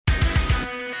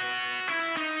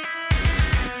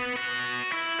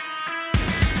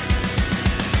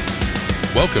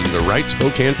Welcome to Right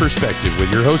Spokane Perspective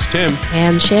with your host, Tim.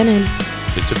 And Shannon.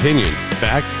 It's opinion,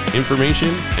 fact, information,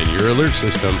 and your alert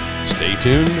system. Stay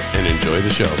tuned and enjoy the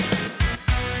show.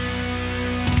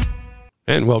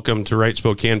 And welcome to Right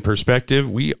Spokane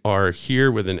Perspective. We are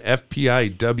here with an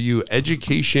FPIW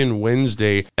Education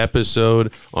Wednesday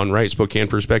episode on Right Spokane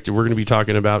Perspective. We're going to be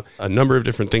talking about a number of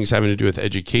different things having to do with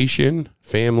education,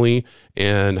 family,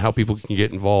 and how people can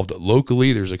get involved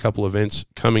locally. There's a couple events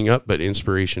coming up, but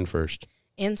inspiration first.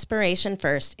 Inspiration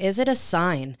first. Is it a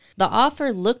sign? The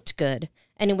offer looked good,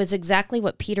 and it was exactly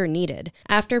what Peter needed.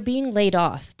 After being laid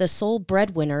off, the sole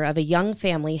breadwinner of a young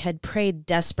family had prayed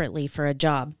desperately for a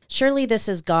job. Surely this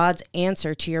is God's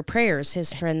answer to your prayers,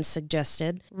 his friends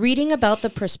suggested. Reading about the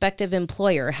prospective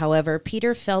employer, however,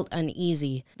 Peter felt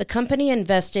uneasy. The company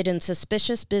invested in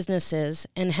suspicious businesses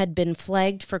and had been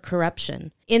flagged for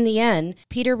corruption. In the end,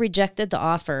 Peter rejected the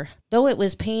offer. Though it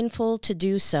was painful to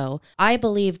do so, I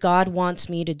believe God wants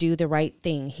me to do the right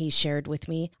thing, he shared with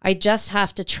me. I just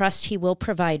have to trust he will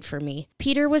provide for me.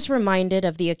 Peter was reminded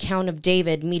of the account of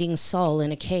David meeting Saul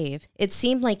in a cave. It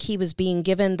seemed like he was being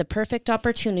given the perfect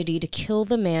opportunity to kill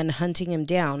the man hunting him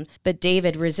down, but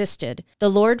David resisted. The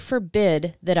Lord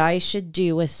forbid that I should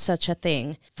do such a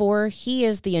thing, for he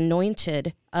is the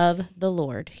anointed of the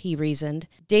Lord, he reasoned.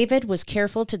 David was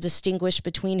careful to distinguish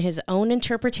between his own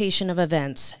interpretation of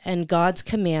events and God's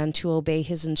command to obey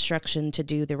his instruction to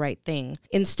do the right thing.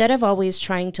 Instead of always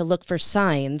trying to look for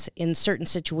signs in certain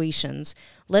situations,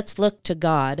 let's look to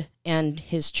God and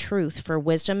his truth for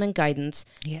wisdom and guidance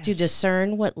to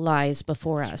discern what lies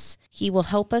before us. He will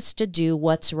help us to do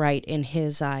what's right in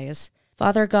his eyes.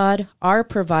 Father God, our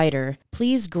provider,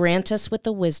 please grant us with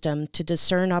the wisdom to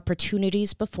discern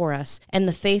opportunities before us and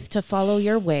the faith to follow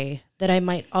your way, that I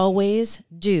might always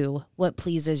do what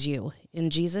pleases you.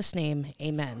 In Jesus' name,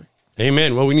 amen.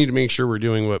 Amen. Well, we need to make sure we're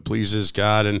doing what pleases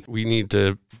God, and we need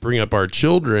to bring up our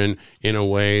children in a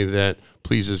way that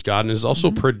pleases God and is also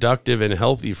productive and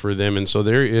healthy for them. And so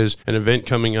there is an event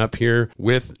coming up here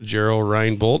with Gerald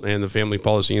Reinbolt and the Family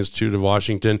Policy Institute of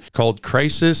Washington called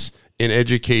Crisis in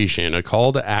Education, a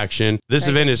call to action. This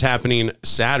event is happening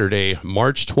Saturday,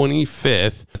 March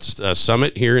 25th. It's a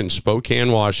summit here in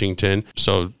Spokane, Washington.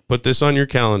 So put this on your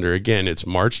calendar. Again, it's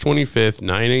March 25th,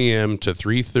 9 a.m. to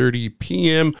 3:30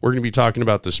 p.m. We're going to be talking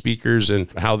about the speakers and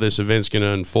how this event's going to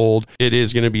unfold. It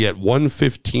is going to be at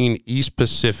 115 East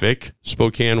Pacific,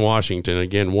 Spokane, Washington.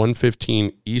 Again,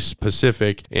 115 East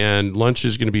Pacific. And lunch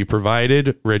is going to be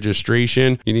provided.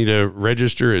 Registration, you need to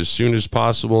register as soon as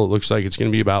possible. It looks like it's going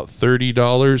to be about $30.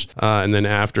 And then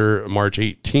after March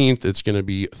 18th, it's going to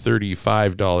be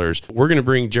 $35. We're going to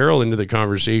bring Gerald into the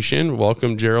conversation.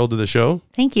 Welcome, Gerald, to the show.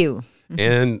 Thank you.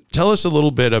 And tell us a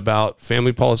little bit about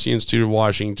Family Policy Institute of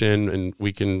Washington, and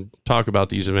we can talk about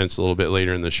these events a little bit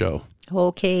later in the show.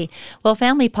 Okay. Well,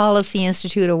 Family Policy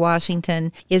Institute of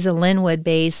Washington is a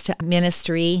Linwood-based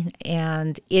ministry,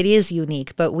 and it is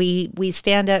unique. But we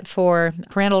stand up for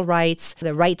parental rights,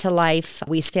 the right to life.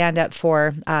 We stand up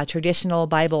for traditional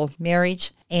Bible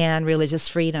marriage and religious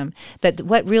freedom. But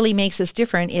what really makes us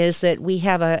different is that we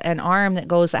have an arm that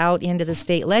goes out into the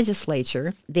state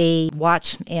legislature. They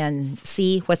watch and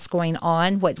see what's going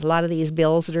on, what a lot of these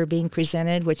bills that are being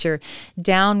presented, which are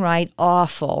downright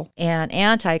awful and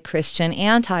anti-Christian,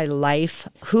 anti-life.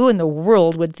 Who in the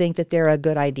world would think that they're a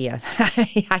good idea?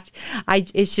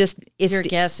 Your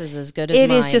guess is as good as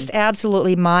mine. It is just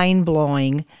absolutely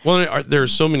mind-blowing. Well, there are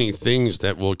so many things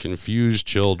that will confuse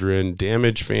children,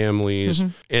 damage families,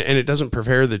 and it doesn't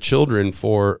prepare the children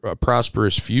for a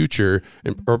prosperous future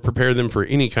or prepare them for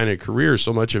any kind of career.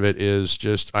 So much of it is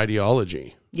just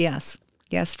ideology. Yes,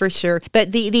 for sure.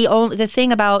 But the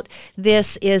thing about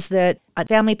this is that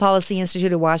Family Policy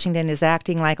Institute of Washington is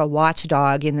acting like a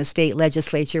watchdog in the state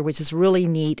legislature, which is really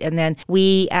neat. And then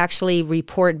we actually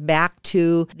report back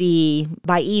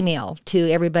by email to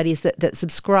everybody that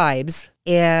subscribes,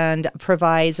 and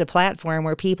provides a platform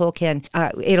where people can,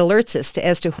 it alerts us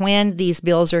as to when these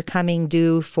bills are coming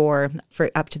due for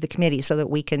up to the committee so that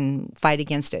we can fight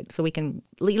against it. So we can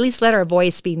at least let our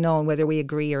voice be known whether we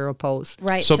agree or oppose.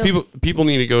 Right. So people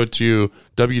need to go to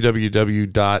www.fpiw.org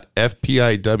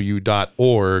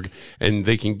and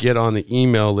they can get on the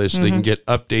email list. They can get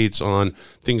updates on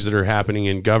things that are happening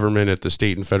in government at the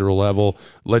state and federal level,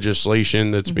 legislation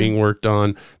that's being worked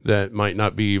on that might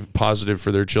not be positive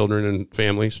for their children and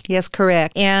families? Yes,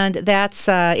 correct. And that's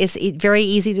it's very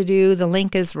easy to do. The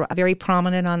link is very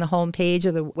prominent on the homepage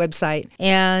of the website.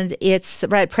 And it's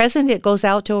right at present, it goes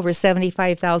out to over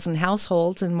 75,000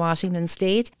 households in Washington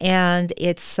State. And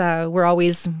it's we're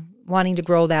always wanting to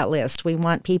grow that list. We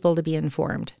want people to be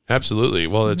informed. Absolutely.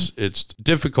 Well, it's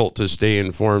difficult to stay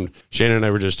informed. Shannon and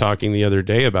I were just talking the other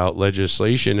day about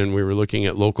legislation, and we were looking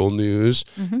at local news,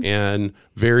 and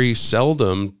very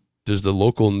seldom does the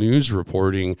local news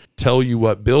reporting tell you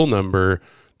what bill number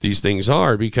these things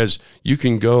are, because you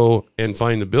can go and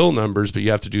find the bill numbers, but you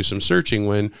have to do some searching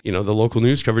when, the local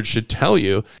news coverage should tell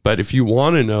you. But if you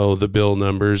want to know the bill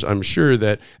numbers, I'm sure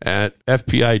that at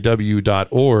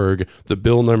fpiw.org, the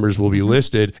bill numbers will be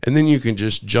listed. And then you can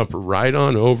just jump right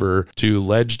on over to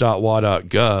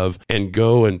ledge.wa.gov and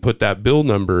go and put that bill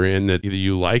number in that either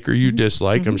you like or you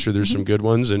dislike. I'm sure there's some good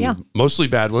ones and mostly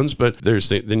bad ones, but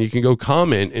then you can go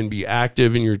comment and be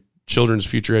active in your children's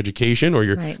future education or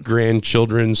your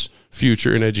grandchildren's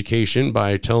future in education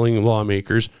by telling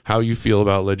lawmakers how you feel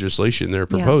about legislation they're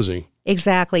proposing.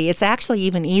 Exactly. It's actually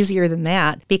even easier than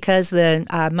that, because the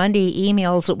Monday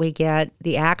emails that we get,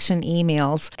 the action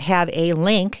emails, have a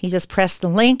link. You just press the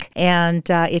link and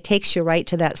it takes you right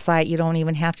to that site. You don't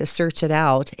even have to search it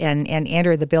out and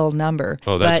enter the bill number.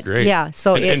 Oh, that's great. Yeah.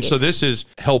 So so this is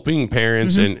helping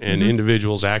parents and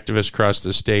individuals, activists across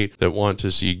the state that want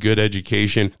to see good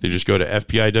education. They just go to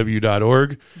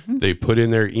fpiw.org. They put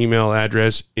in their email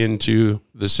address into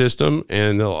the system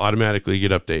and they'll automatically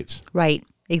get updates. Right.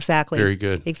 Exactly. Very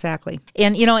good. Exactly.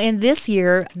 And, in this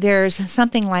year, there's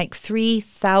something like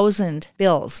 3,000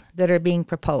 bills that are being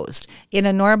proposed. In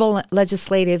a normal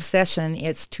legislative session,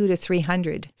 it's 200 to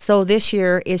 300. So this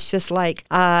year, it's just like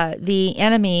the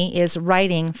enemy is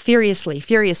writing furiously,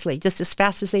 just as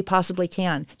fast as they possibly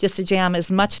can, just to jam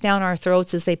as much down our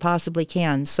throats as they possibly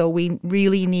can. So we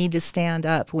really need to stand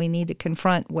up. We need to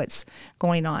confront what's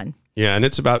going on. Yeah, and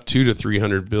it's about 200 to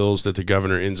 300 bills that the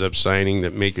governor ends up signing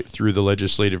that make it through the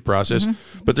legislative process.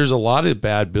 But there's a lot of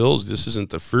bad bills. This isn't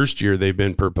the first year they've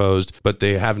been proposed, but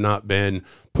they have not been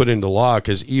put into law,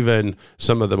 because even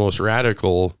some of the most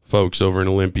radical folks over in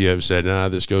Olympia have said,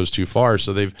 this goes too far.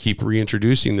 So they keep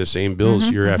reintroducing the same bills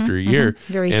year after year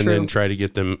then try to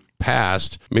get them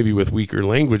passed, maybe with weaker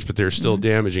language, but they're still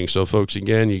damaging. So folks,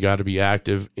 again, you got to be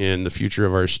active in the future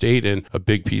of our state, and a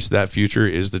big piece of that future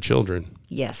is the children.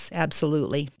 Yes,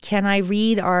 absolutely. Can I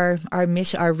read our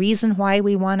mission, our reason why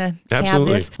we want to have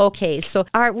this? Okay, so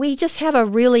we just have a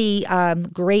really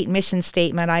great mission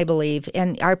statement, I believe,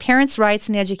 and our Parents' Rights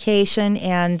in Education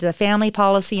and the Family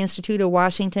Policy Institute of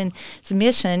Washington's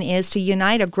mission is to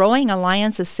unite a growing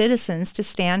alliance of citizens to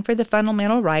stand for the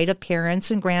fundamental right of parents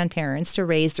and grandparents to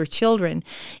raise their children.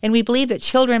 And we believe that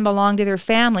children belong to their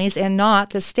families and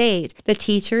not the state, the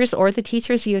teachers or the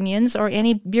teachers' unions or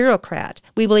any bureaucrat.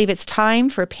 We believe it's time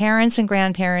for parents and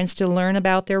grandparents to learn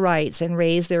about their rights and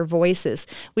raise their voices.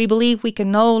 We believe we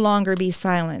can no longer be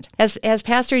silent. As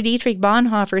Pastor Dietrich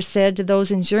Bonhoeffer said to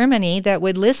those in Germany that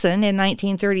would listen in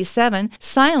 1937,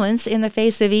 silence in the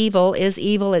face of evil is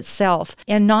evil itself,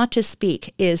 and not to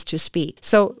speak is to speak.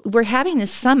 So we're having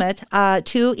this summit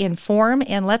to inform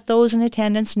and let those in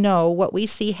attendance know what we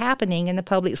see happening in the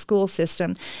public school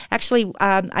system. Actually,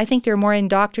 I think there are more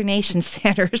indoctrination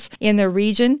centers in the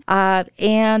region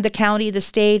and the county, the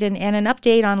state, and an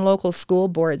update on local school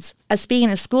boards.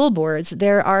 Speaking of school boards,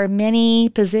 there are many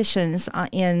positions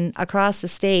across the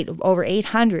state, over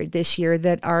 800 this year,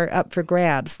 that are up for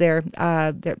grabs. They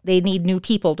need new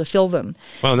people to fill them.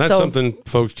 Well, and that's something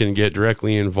folks can get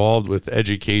directly involved with.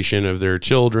 Education of their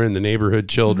children, the neighborhood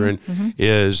children,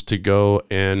 is to go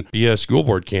and be a school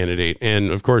board candidate.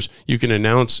 And of course, you can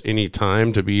announce any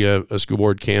time to be a school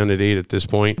board candidate at this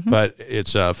point, but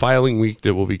it's a filing week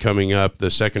that will be coming up the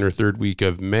second or third week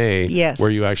of May, where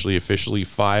you actually officially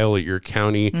file at your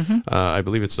county. I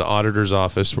believe it's the auditor's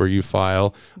office where you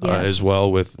file as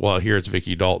well with, here it's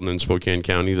Vicki Dalton in Spokane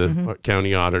County, the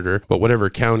county auditor. But whatever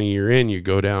county you're in, you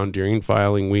go down during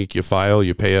filing week, you file,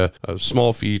 you pay a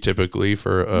small fee typically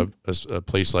for a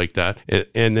place like that,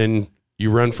 and then you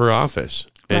run for office.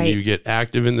 And you get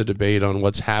active in the debate on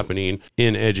what's happening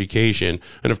in education.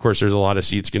 And of course, there's a lot of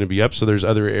seats going to be up. So there's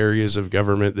other areas of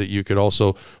government that you could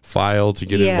also file to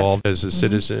get involved as a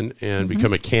citizen and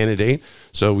become a candidate.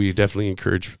 So we definitely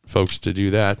encourage folks to do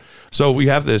that. So we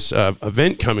have this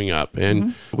event coming up.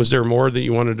 And was there more that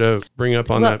you wanted to bring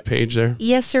up on that page there?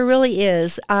 Yes, there really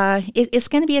is. It's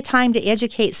going to be a time to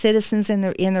educate citizens in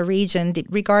the region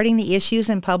regarding the issues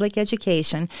in public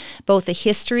education, both the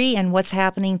history and what's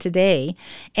happening today.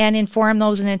 and inform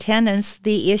those in attendance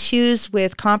the issues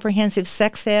with comprehensive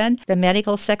sex ed, the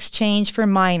medical sex change for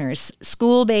minors,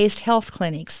 school-based health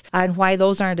clinics, and why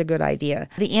those aren't a good idea.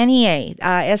 The NEA,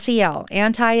 SEL,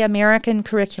 anti-American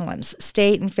curriculums,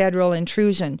 state and federal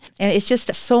intrusion. And it's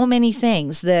just so many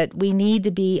things that we need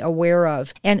to be aware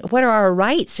of. And what are our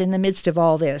rights in the midst of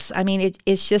all this? I mean,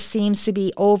 it just seems to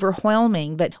be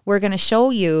overwhelming, but we're going to show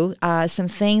you some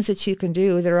things that you can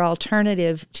do that are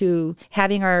alternative to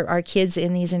having our kids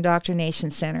in these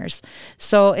indoctrination centers.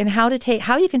 So, and how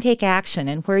you can take action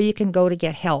and where you can go to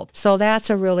get help. So that's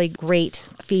a really great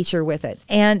feature with it.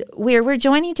 And we're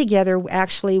joining together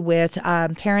actually with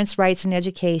Parents' Rights and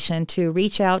Education to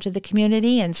reach out to the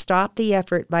community and stop the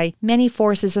effort by many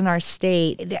forces in our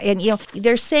state. And,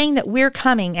 they're saying that we're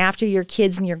coming after your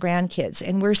kids and your grandkids,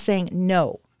 and we're saying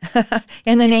no.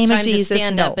 In the name of Jesus, to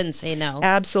stand no. up and say no.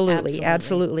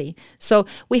 Absolutely. So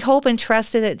we hope and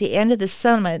trust that at the end of the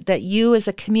summit that you as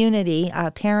a community,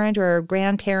 a parent or a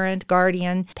grandparent,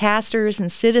 guardian, pastors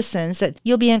and citizens, that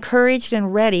you'll be encouraged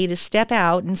and ready to step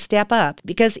out and step up.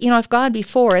 Because, if God be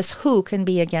for us, who can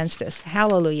be against us?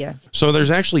 Hallelujah. So there's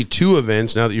actually 2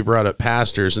 events now that you brought up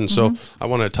pastors. And so I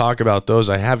want to talk about those.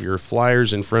 I have your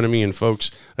flyers in front of me. And folks,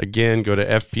 again, go to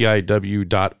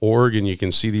fpiw.org and you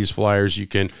can see these flyers. You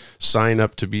can sign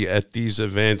up to be at these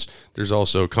events. There's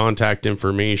also contact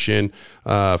information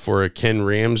for a Ken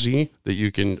Ramsey that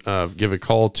you can give a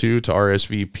call to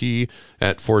RSVP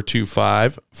at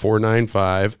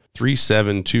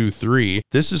 425-495-3723.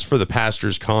 This is for the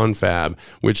Pastors Confab,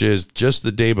 which is just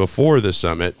the day before the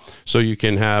summit. So you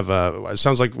can have, it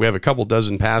sounds like we have a couple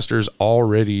dozen pastors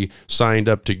already signed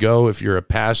up to go. If you're a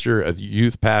pastor, a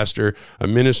youth pastor, a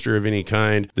minister of any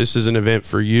kind, this is an event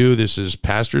for you. This is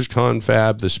Pastors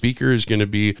Confab. The speaker is going to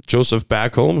be Joseph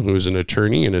Backholm, who is an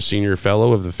attorney and a senior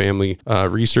fellow of the Family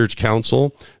Research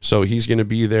Council. So he's going to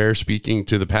be there speaking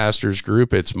to the pastors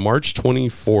group. It's March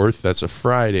 24th. That's a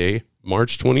Friday.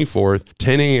 March 24th,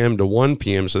 10 a.m. to 1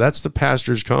 p.m. So that's the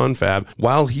Pastors Confab.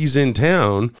 While he's in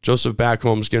town, Joseph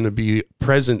Backholm's going to be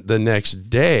present the next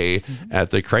day at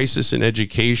the Crisis in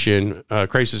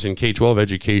K-12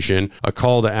 Education, a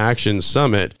Call to Action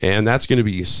Summit. And that's going to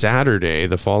be Saturday,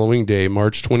 the following day,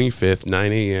 March 25th,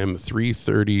 9 a.m.,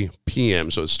 3:30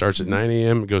 p.m. So it starts at 9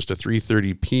 a.m., it goes to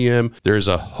 3:30 p.m. There's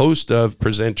a host of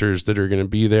presenters that are going to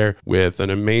be there with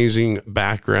an amazing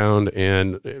background.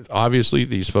 And obviously,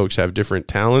 these folks have different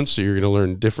talents, so you're going to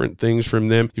learn different things from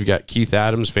them. You've got Keith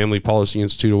Adams, Family Policy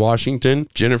Institute of Washington,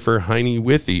 Jennifer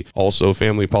Heine-Withy, also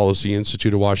Family Policy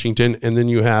Institute of Washington, and then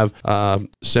you have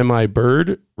Semi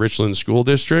Bird, Richland School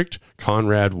District,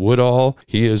 Conrad Woodall.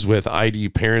 He is with ID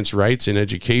Parents' Rights in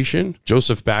Education.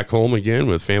 Joseph Backholm, again,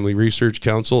 with Family Research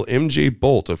Council. MJ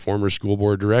Bolt, a former school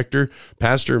board director.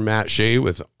 Pastor Matt Shea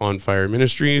with On Fire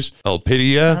Ministries.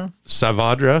 Elpidia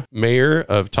Savadra, mayor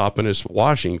of Topanus,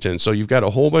 Washington. So you've got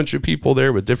a whole bunch of people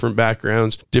there with different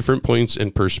backgrounds, different points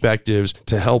and perspectives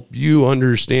to help you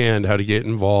understand how to get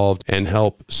involved and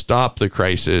help stop the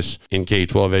crisis in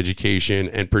K-12 education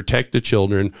and protect the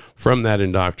children from that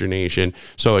indoctrination.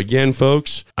 So again,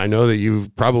 folks, I know that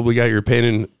you've probably got your pen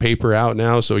and paper out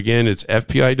now. So again, it's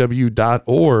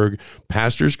fpiw.org,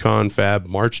 Pastors Confab,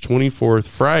 March 24th,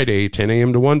 Friday, 10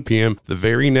 a.m. to 1 p.m. The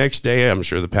very next day, I'm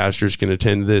sure the pastors can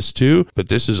attend this too, but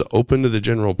this is open to the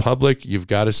general public. You've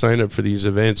got to sign up for these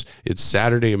events. It's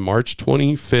Saturday, March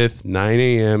 25th, 9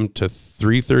 a.m. to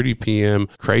 3:30 p.m.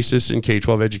 Crisis in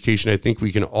K-12 education. I think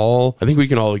we can all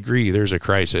agree there's a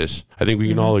crisis. I think we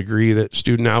can all agree that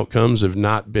student outcomes have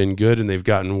not been good and they've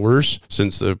gotten worse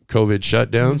since the COVID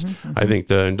shutdowns. I think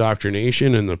the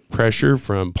indoctrination and the pressure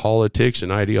from politics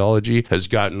and ideology has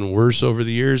gotten worse over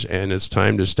the years, and it's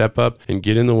time to step up and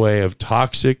get in the way of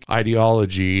toxic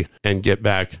ideology and get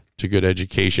back to good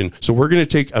education. So we're going to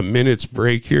take a minute's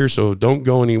break here. So don't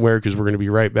go anywhere, because we're going to be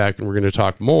right back and we're going to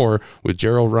talk more with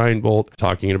Gerald Reinbold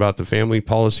talking about the Family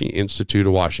Policy Institute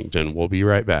of Washington. We'll be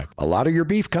right back. A lot of your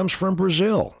beef comes from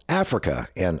Brazil, Africa,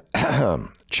 and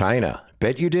China.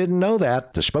 Bet you didn't know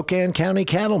that. The Spokane County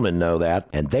cattlemen know that,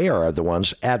 and they are the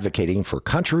ones advocating for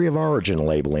country of origin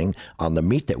labeling on the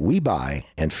meat that we buy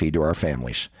and feed to our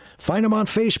families. Find them on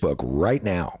Facebook right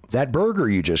now. That burger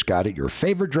you just got at your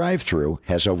favorite drive-thru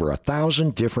has over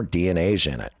 1,000 different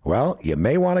DNAs in it. Well, you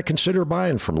may want to consider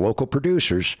buying from local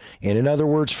producers. And in other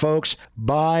words, folks,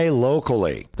 buy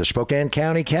locally. The Spokane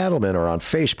County cattlemen are on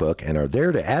Facebook and are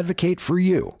there to advocate for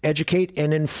you, educate,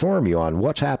 and inform you on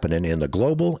what's happening in the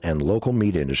global and local local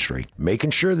meat industry.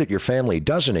 Making sure that your family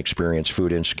doesn't experience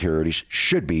food insecurities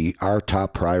should be our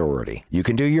top priority. You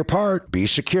can do your part, be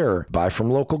secure, buy from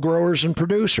local growers and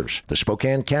producers. The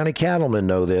Spokane County Cattlemen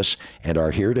know this and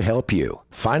are here to help you.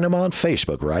 Find them on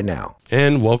Facebook right now.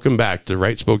 And welcome back to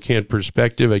Right Spokane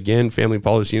Perspective. Again, Family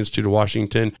Policy Institute of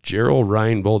Washington. Gerald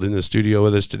Reinbold in the studio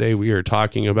with us today. We are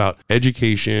talking about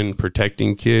education,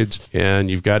 protecting kids, and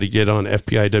you've got to get on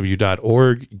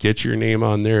fpiw.org, get your name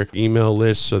on their email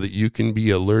list so that you can be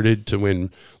alerted to when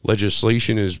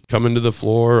legislation is coming to the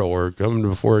floor or coming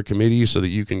before a committee so that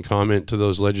you can comment to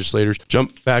those legislators.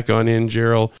 Jump back on in,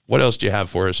 Gerald. What else do you have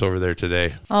for us over there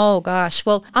today? Oh, gosh.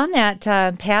 Well, on that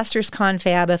pastor's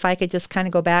confab, if I could just kind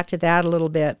of go back to that a little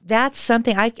bit, that's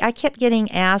something I kept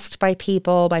getting asked by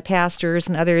people, by pastors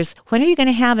and others, when are you going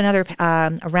to have another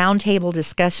a roundtable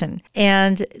discussion?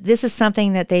 And this is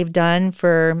something that they've done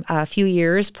for a few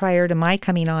years prior to my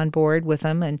coming on board with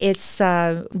them. And it's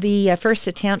the first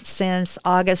attempt since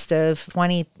August of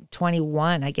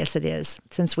 2021, I guess it is,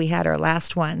 since we had our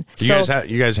last one.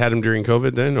 You guys had them during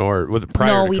COVID then, or with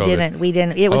prior no, to we COVID? We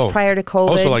didn't. It was prior to COVID.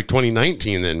 Also like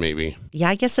 2019 then maybe. Yeah,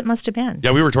 I guess it must have been.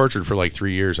 Yeah, we were tortured for like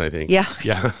 3 years, I think. Yeah.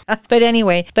 Yeah. But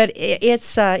anyway,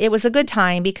 it was a good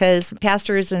time because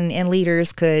pastors and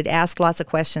leaders could ask lots of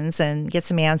questions and get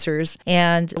some answers.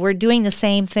 And we're doing the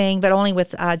same thing, but only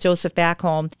with Joseph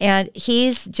Backholm. And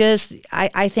he's just,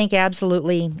 I think,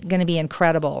 absolutely going to be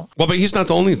incredible. Well, but he's not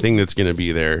the only thing that's going to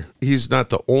be there. He's not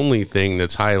the only thing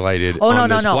that's highlighted on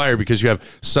this flyer because you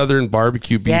have Southern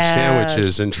barbecue beef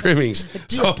sandwiches and trimmings.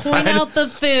 So point out the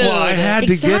food. Well, I had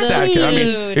to get that. I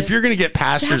mean, if you're going to get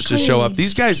pastors to show up,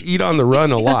 these guys eat on the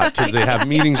run a lot because they have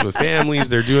meetings with families.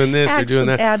 They're doing this, they're doing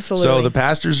that. Absolutely. So the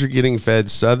pastors are getting fed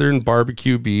Southern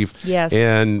barbecue beef. Yes.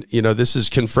 And, this is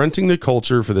confronting the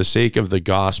culture for the sake of the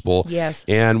gospel. Yes.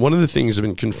 And one of the things I've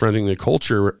been confronting the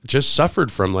culture just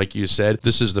suffered from, like you said,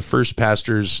 this is the first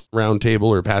pastors roundtable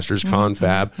or pastors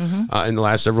confab in the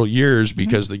last several years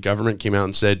because the government came out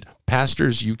and said,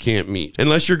 pastors, you can't meet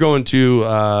unless you're going to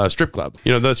a strip club.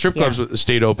 The strip clubs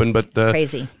stayed open, but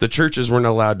the churches weren't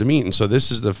allowed to meet. And so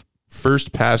this is the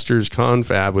first pastors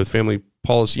confab with Family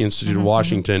Policy Institute of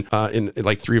Washington in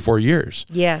like 3 or 4 years.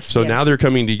 Yes. So now they're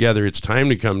coming together. It's time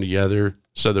to come together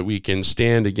so that we can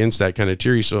stand against that kind of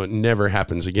tyranny so it never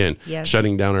happens again,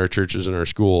 shutting down our churches and our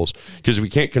schools. Because we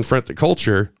can't confront the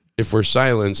culture if we're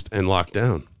silenced and locked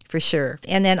down. For sure.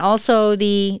 And then also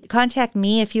contact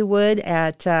me if you would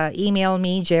at email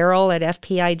me, Gerald at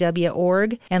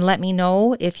fpiw.org, and let me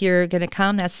know if you're going to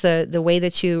come. That's the way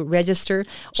that you register.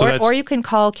 Or you can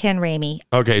call Ken Ramey.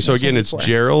 Okay, so again, it's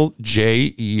Gerald,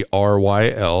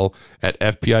 Jeryl at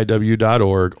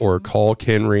fpiw.org, or call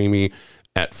Ken Ramey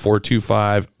at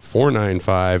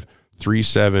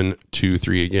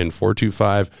 425-495-3723. Again,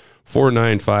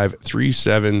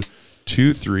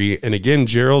 425-495-3723. And again,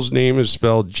 Gerald's name is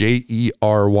spelled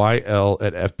Jeryl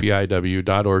at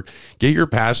fpiw.org. Get your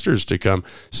pastors to come.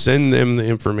 Send them the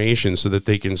information so that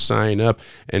they can sign up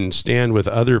and stand with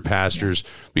other pastors,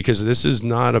 because this is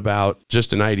not about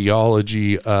just an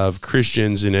ideology of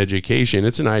Christians in education.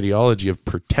 It's an ideology of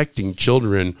protecting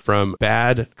children from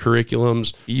bad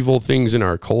curriculums, evil things in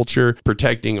our culture,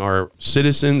 protecting our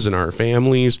citizens and our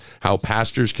families, how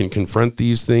pastors can confront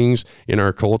these things in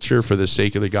our culture for the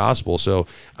sake of the gospel. So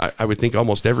I would think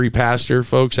almost every pastor,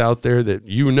 folks out there that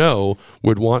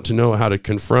would want to know how to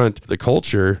confront the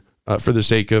culture for the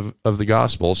sake of the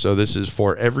gospel. So this is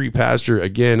for every pastor.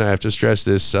 Again, I have to stress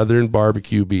this: Southern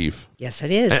barbecue beef. Yes, it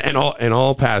is. And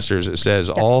all pastors. It says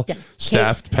all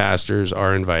staffed pastors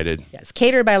are invited. Yes,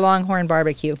 catered by Longhorn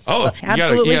Barbecue. Oh, so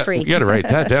absolutely free. You got to write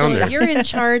that down there. You're in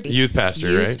charge. Youth pastor,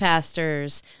 right? Youth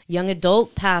pastors, young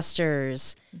adult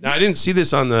pastors. Now, I didn't see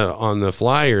this on the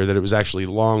flyer that it was actually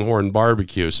Longhorn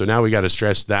Barbecue. So now we got to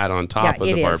stress that on top of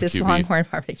the barbecue. It's Longhorn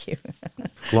Barbecue.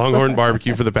 Longhorn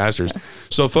Barbecue for the pastors.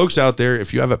 So folks out there,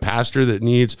 if you have a pastor that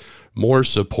needs more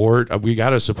support, we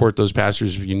got to support those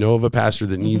pastors. If you know of a pastor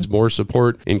that needs more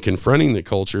support in confronting the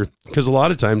culture, because a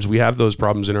lot of times we have those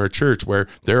problems in our church where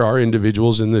there are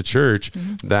individuals in the church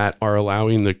that are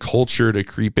allowing the culture to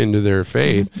creep into their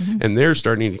faith, and they're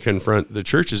starting to confront the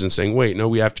churches and saying, wait, no,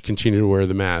 we have to continue to wear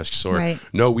the masks, or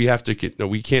no, we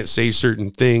can't say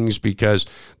certain things because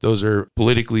those are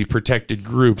politically protected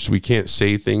groups. We can't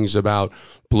say things about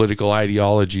political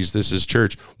ideologies. This is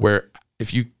church, where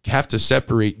if you have to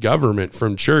separate government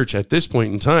from church at this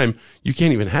point in time, you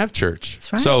can't even have church.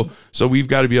 That's right. So we've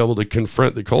got to be able to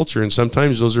confront the culture. And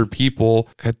sometimes those are people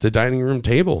at the dining room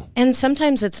table. And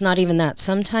sometimes it's not even that.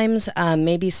 Sometimes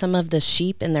maybe some of the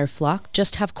sheep in their flock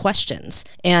just have questions,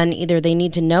 and either they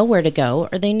need to know where to go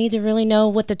or they need to really know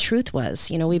what the truth was.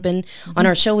 You know, we've been on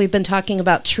our show, we've been talking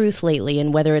about truth lately,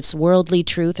 and whether it's worldly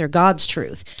truth or God's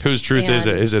truth. Whose truth is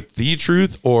it? Is it the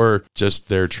truth or just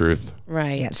their truth?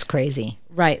 Right. Yeah, it's crazy.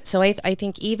 Right. So I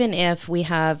think even if we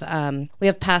have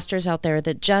pastors out there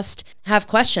that just have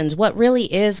questions, what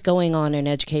really is going on in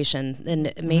education,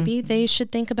 then maybe they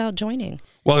should think about joining.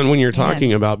 Well, and when you're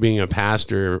talking about being a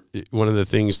pastor, one of the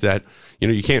things that,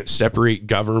 you can't separate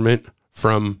government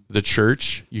from the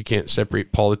church. You can't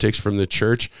separate politics from the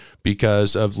church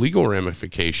because of legal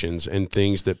ramifications and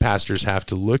things that pastors have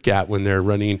to look at when they're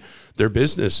running their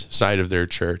business side of their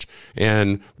church.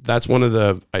 And that's one of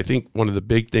the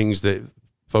big things that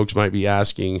folks might be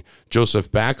asking Joseph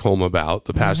Backholm about.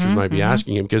 The pastors might be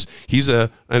asking him because he's an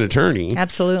attorney.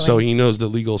 Absolutely. So he knows the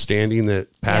legal standing that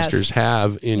pastors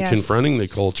have in confronting the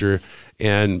culture,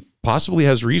 and possibly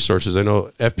has resources. I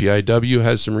know FPIW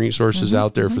has some resources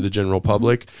out there for the general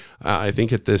public. I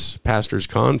think at this pastors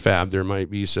confab, there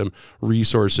might be some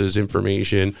resources,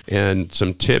 information, and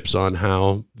some tips on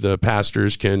how the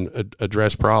pastors can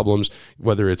address problems,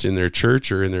 whether it's in their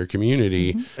church or in their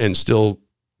community, and still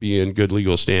be in good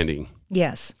legal standing.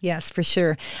 Yes, for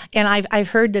sure. And I've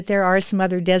heard that there are some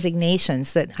other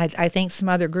designations that I think some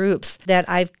other groups that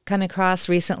I've come across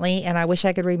recently, and I wish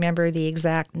I could remember the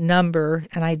exact number,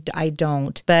 and I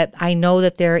don't. But I know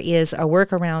that there is a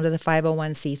workaround of the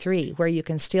 501c3 where you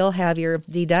can still have your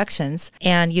deductions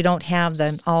and you don't have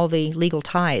all the legal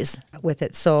ties with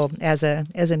it. So as a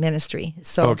ministry,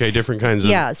 so okay, different kinds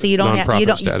of so you don't have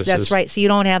statuses. That's right. So you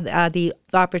don't have the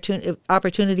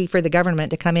opportunity for the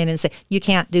government to come in and say you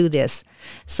can't do this.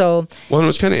 So, well, and it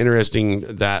was kind of interesting,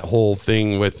 that whole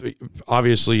thing with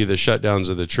obviously the shutdowns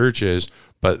of the churches,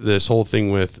 but this whole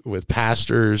thing with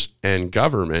pastors and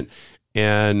government.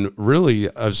 And really,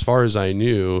 as far as I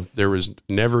knew, there was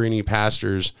never any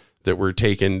pastors that were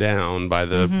taken down by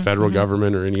the federal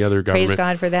government or any other government. Praise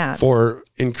God for that. For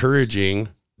encouraging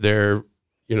their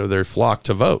flock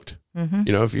to vote.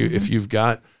 If you've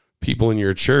got people in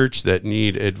your church that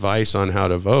need advice on how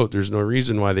to vote, there's no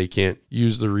reason why they can't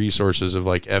use the resources of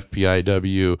like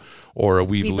FPIW or a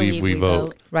We Believe We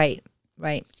Vote. Right,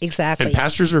 exactly. And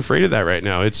pastors are afraid of that right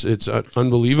now. It's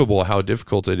unbelievable how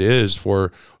difficult it is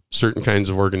for certain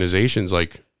kinds of organizations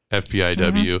like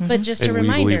FPIW But just and a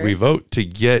reminder, We Believe We Vote to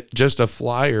get just a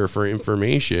flyer for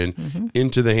information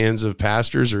into the hands of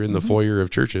pastors or in the foyer of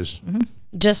churches.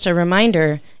 Just a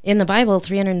reminder, in the Bible,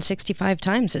 365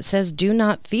 times it says, do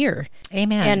not fear.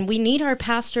 Amen. And we need our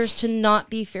pastors to not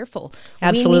be fearful.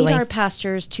 Absolutely. We need our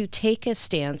pastors to take a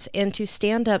stance and to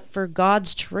stand up for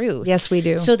God's truth. Yes, we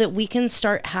do. So that we can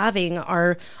start having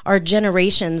our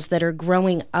generations that are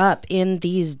growing up in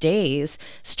these days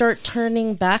start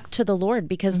turning back to the Lord,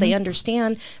 because they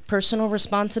understand personal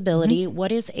responsibility.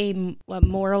 What is a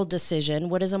moral decision?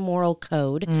 What is a moral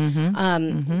code?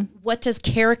 What does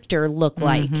character look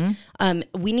like?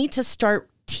 We need to start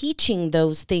teaching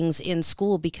those things in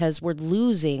school, because we're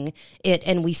losing it,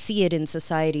 and we see it in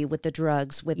society with the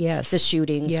drugs, with the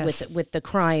shootings, with the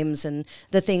crimes and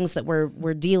the things that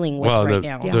we're dealing with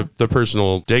now. The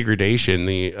personal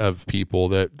degradation of people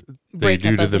that they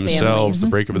do to themselves, the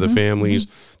breakup of the families,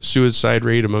 suicide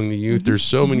rate among the youth. There's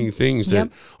so many things that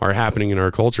are happening in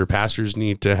our culture. Pastors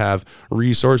need to have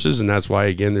resources, and that's why,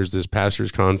 again, there's this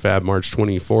Pastors Confab March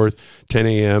 24th, 10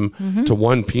 a.m. to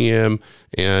 1 p.m.,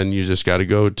 and you just got to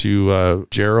go to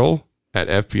Gerald at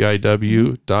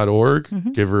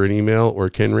fpiw.org, give her an email, or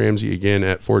Ken Ramsey again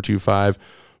at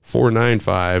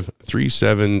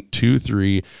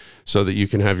 425-495-3723, so that you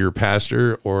can have your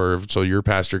pastor, or so your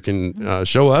pastor can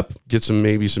show up, get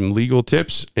maybe some legal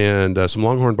tips and some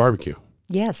Longhorn barbecue.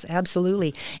 Yes,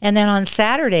 absolutely. And then on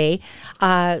Saturday,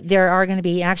 there are going to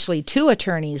be actually two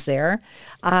attorneys there.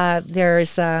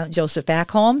 There's Joseph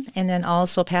Backholm, and then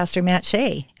also Pastor Matt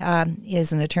Shea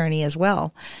is an attorney as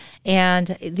well.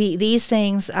 And these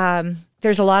things,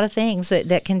 there's a lot of things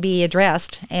that can be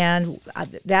addressed, and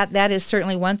that is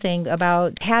certainly one thing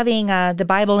about having the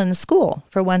Bible in the school,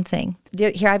 for one thing.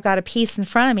 Here I've got a piece in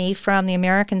front of me from the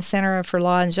American Center for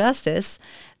Law and Justice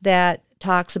that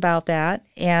talks about that,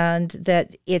 and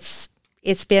that it's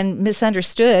it's been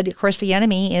misunderstood. Of course, the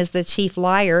enemy is the chief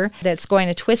liar that's going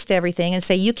to twist everything and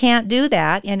say, you can't do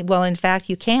that. And well, in fact,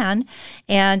 you can.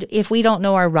 And if we don't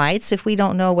know our rights, if we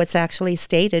don't know what's actually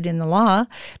stated in the law,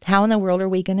 how in the world are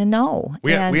we going to know?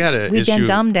 We had an we've issue. been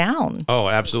dumbed down. Oh,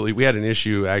 absolutely. We had an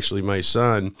issue. Actually, my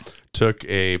son took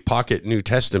a pocket New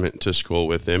Testament to school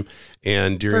with him,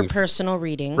 and during for personal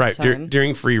reading, right time.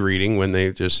 During free reading, when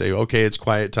they just say, okay, it's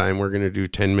quiet time, we're going to do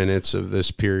 10 minutes of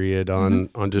this period on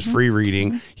just free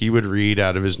reading, he would read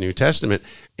out of his New Testament,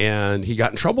 and he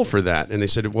got in trouble for that. And they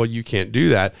said, well, you can't do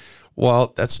that.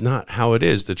 Well, that's not how it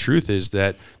is. The truth is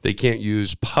that they can't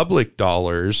use public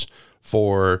dollars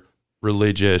for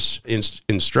religious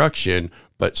instruction,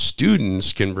 but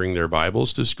students can bring their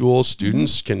Bibles to school.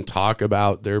 Students can talk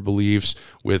about their beliefs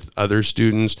with other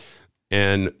students.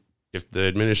 And if the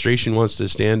administration wants to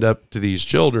stand up to these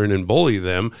children and bully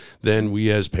them, then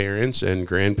we as parents and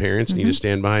grandparents need to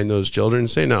stand behind those children and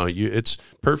say, no, it's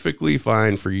perfectly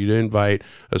fine for you to invite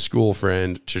a school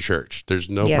friend to church. There's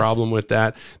no problem with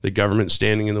that. The government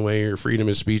standing in the way of your freedom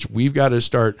of speech. We've got to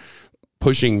start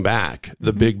pushing back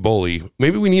the big bully.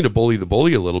 Maybe we need to bully the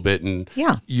bully a little bit and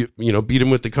beat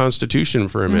him with the Constitution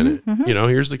for a minute.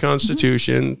 Here's the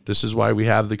Constitution. This is why we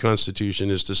have the Constitution,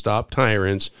 is to stop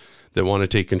tyrants that want to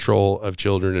take control of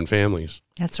children and families.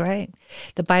 That's right.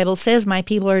 The Bible says my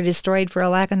people are destroyed for a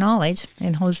lack of knowledge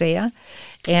in Hosea.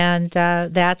 And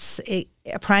that's a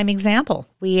prime example.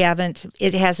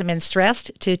 It hasn't been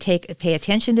stressed to pay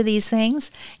attention to these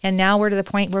things. And now we're to the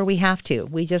point where we have to.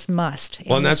 We just must.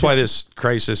 Well, and that's why this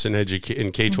crisis in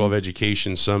K-12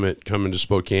 education summit coming to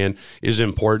Spokane is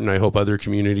important. I hope other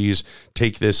communities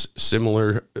take this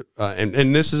similar.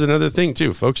 And this is another thing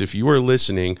too, folks. If you are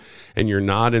listening and you're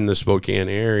not in the Spokane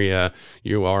area,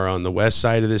 you are on the west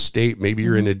side of the state. Maybe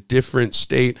you're in a different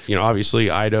state.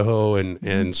 Obviously Idaho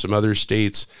and some other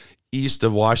states east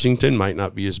of Washington might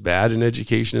not be as bad in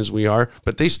education as we are,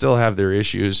 but they still have their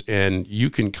issues. And you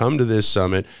can come to this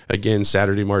summit again,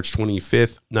 Saturday, March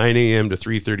 25th, 9 a.m. to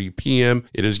 3:30 p.m.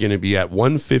 It is going to be at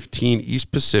 115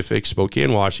 East Pacific,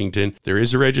 Spokane, Washington. There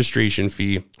is a registration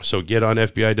fee. So get on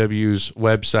FBIW's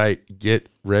website, get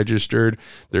registered.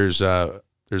 There's a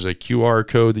QR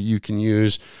code that you can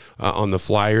use on the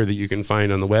flyer that you can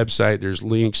find on the website. There's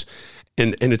links.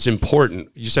 And it's important.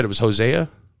 You said it was Hosea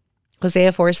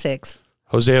 4:6.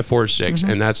 Hosea 4:6,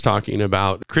 and that's talking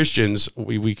about Christians.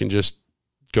 We can just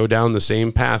go down the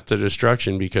same path to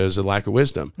destruction because of lack of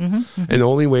wisdom. And the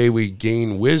only way we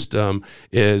gain wisdom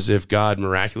is if God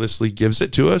miraculously gives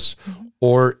it to us,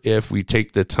 or if we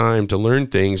take the time to learn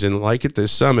things. And like at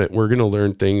this summit, we're going to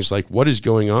learn things like what is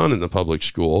going on in the public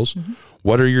schools.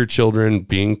 What are your children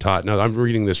being taught? Now, I'm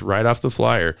reading this right off the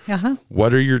flyer.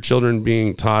 What are your children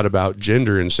being taught about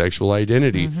gender and sexual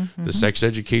identity? The sex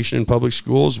education in public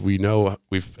schools, we know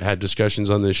we've had discussions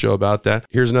on this show about that.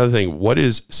 Here's another thing. What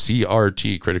is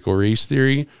CRT, critical race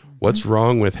theory? What's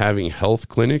wrong with having health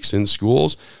clinics in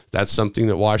schools? That's something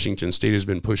that Washington State has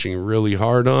been pushing really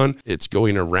hard on. It's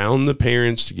going around the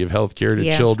parents to give health care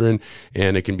to children,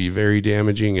 and it can be very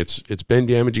damaging. It's been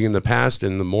damaging in the past,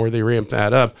 and the more they ramp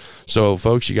that up. So,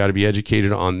 folks, you got to be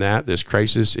educated on that. This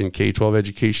Crisis in K-12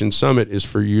 Education Summit is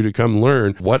for you to come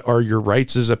learn what are your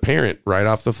rights as a parent right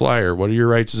off the flyer. What are your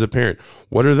rights as a parent?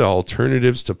 What are the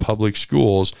alternatives to public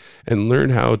schools? And learn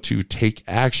how to take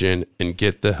action and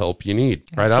get the help you need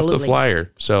right off the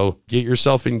flyer. So get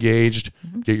yourself engaged,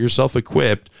 get yourself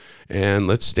equipped, and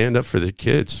let's stand up for the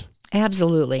kids.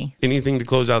 Absolutely. Anything to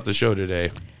close out the show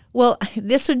today? Well,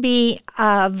 this would be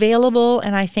available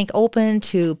and I think open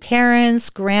to parents,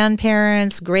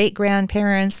 grandparents,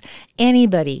 great-grandparents,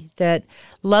 anybody that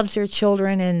loves their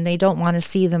children and they don't want to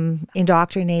see them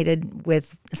indoctrinated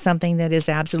with something that is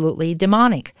absolutely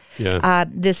demonic.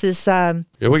 This is...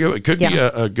 it could be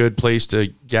a good place to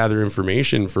gather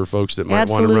information for folks that might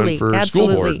want to run for school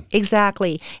board.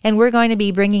 Exactly. And we're going to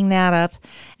be bringing that up.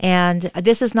 And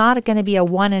this is not going to be a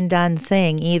one-and-done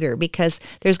thing either, because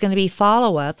there's going to be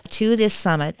follow-up to this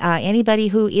summit. Anybody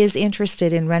who is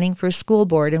interested in running for school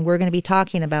board, and we're going to be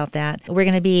talking about that, we're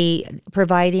going to be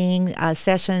providing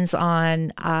sessions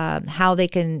on how they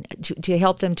can, to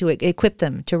help them, to equip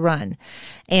them to run,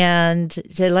 and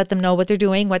to let them know what they're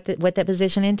doing, what that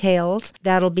position entails.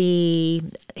 That'll be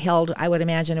held, I would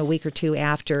imagine, a week or two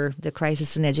after the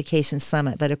Crisis in Education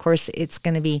Summit. But of course, it's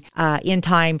going to be in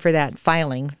time for that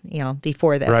filing,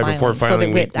 before that filing. Before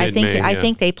filing, I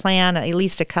think they plan at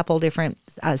least a couple different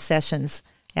sessions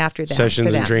after that. Sessions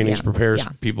for and that. trainings Yeah. prepares Yeah.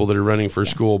 people that are running for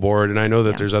school board. And I know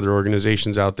that Yeah. there's other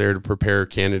organizations out there to prepare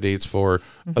candidates for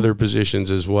other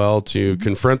positions as well, to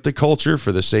confront the culture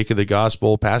for the sake of the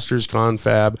gospel. Pastors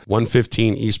Confab,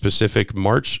 115 East Pacific,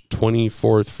 March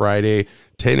 24th, Friday,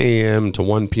 10 a.m. to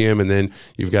 1 p.m. And then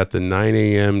you've got the 9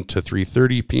 a.m. to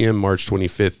 3:30 p.m. March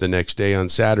 25th, the next day on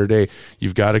Saturday.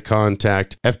 You've got to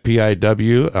contact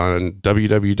FPIW on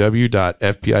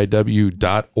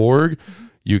www.fpiw.org.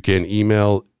 You can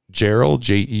email Gerald,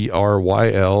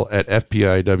 Jeryl, at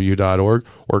fpiw.org,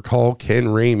 or call Ken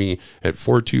Ramey at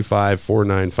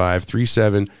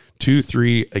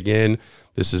 425-495-3723. Again,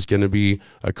 this is going to be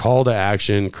a call to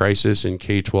action, crisis in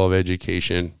K-12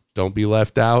 education. Don't be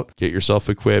left out. Get yourself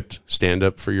equipped. Stand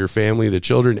up for your family, the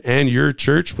children, and your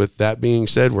church. With that being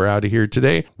said, we're out of here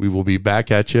today. We will be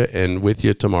back at you and with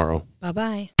you tomorrow.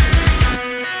 Bye-bye.